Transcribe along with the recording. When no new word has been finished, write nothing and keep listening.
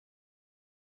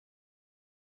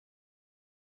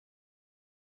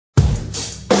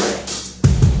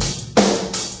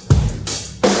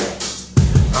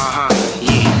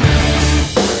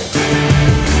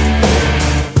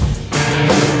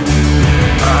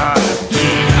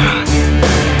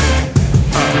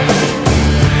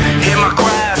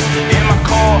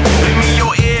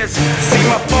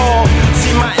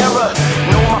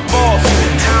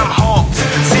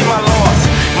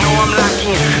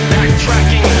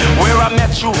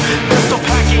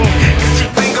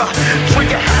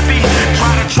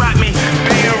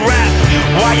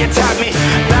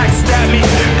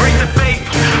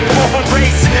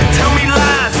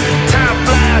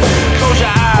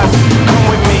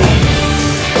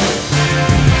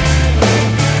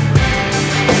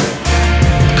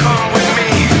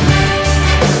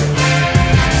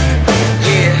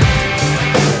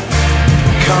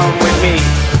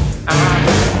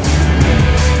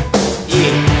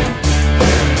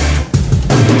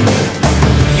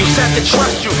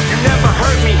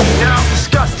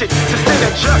trusted, sustained,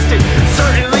 adjusted.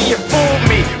 Certainly it fooled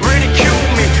me, ridiculed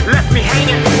me, left me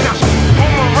hanging. Now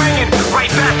boomeranging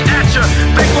right back at ya.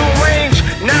 Big long range,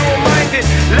 narrow-minded,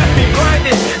 left me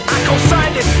blinded. I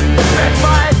co-signed it,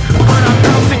 backfired, but I'm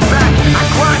bouncing back. I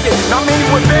grind it, now many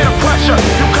would bear the pressure.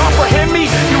 You comprehend me,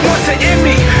 you want to end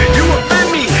me, you offend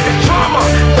me. It's drama,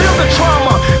 feel the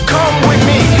trauma, come with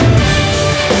me.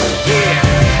 Yeah,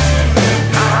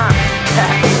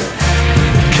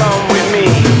 come with me.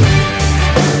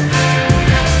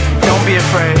 Don't be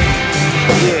afraid.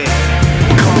 Yeah,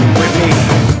 come with me.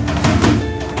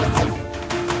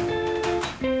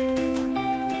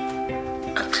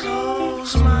 I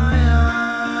close my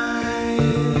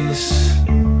eyes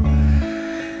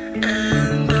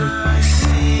and I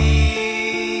see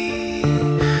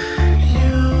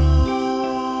you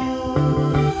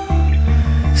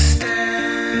standing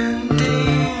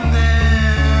there.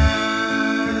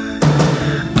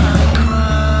 I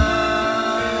cry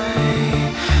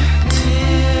tears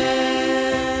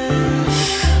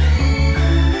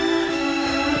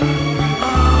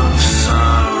of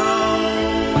sorrow.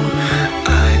 I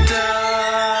die.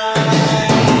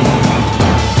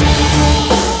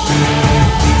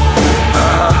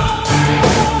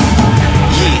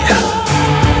 Yeah.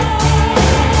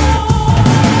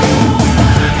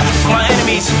 My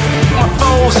enemies, my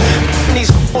foes,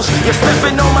 these fools, you're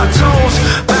stepping on my toes.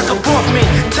 Back up off me,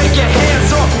 take your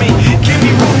hands off me. Give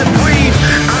me room to breathe.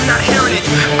 I'm not hearing it,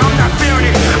 I'm not fearing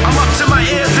it. I'm up to my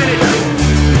ears in it.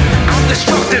 I'm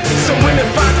destructive, some women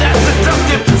find that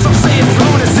seductive. Some say it's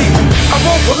lunacy. I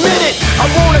won't permit it, I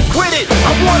won't acquit it.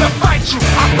 I wanna fight you,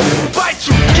 I bite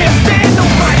you. Can't stand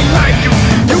nobody like you.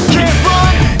 You can't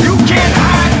run, you can't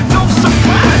hide. No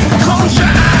surprise, close your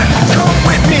eyes, come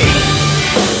with me.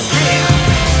 Yeah,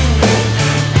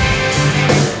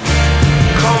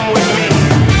 come with me.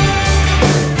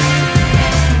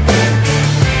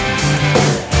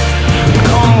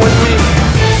 Come with me.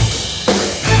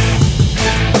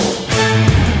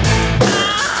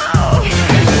 Ow.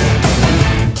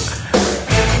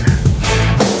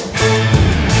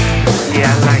 Yeah,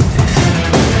 I like this.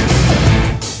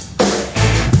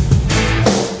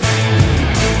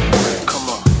 Come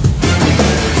on.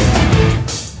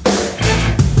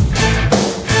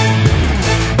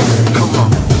 Come on.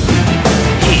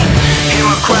 Yeah. Hear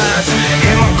my cries,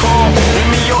 hear my call. Give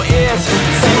me your ears.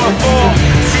 See my fall,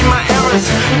 see my errors,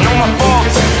 know my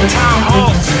faults. Time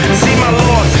halts, see my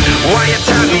loss.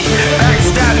 Wiretap me,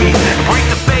 backstab me, break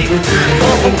the faith,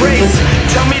 fall from grace.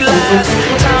 Tell me lies,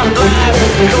 time flies.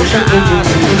 Close your eyes,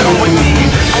 come with me.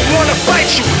 I wanna fight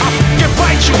you, I can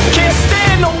fight you. Can't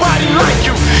stand nobody like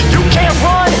you. You can't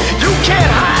run, you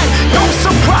can't hide. No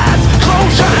surprise,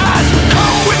 close your eyes,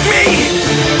 come with me.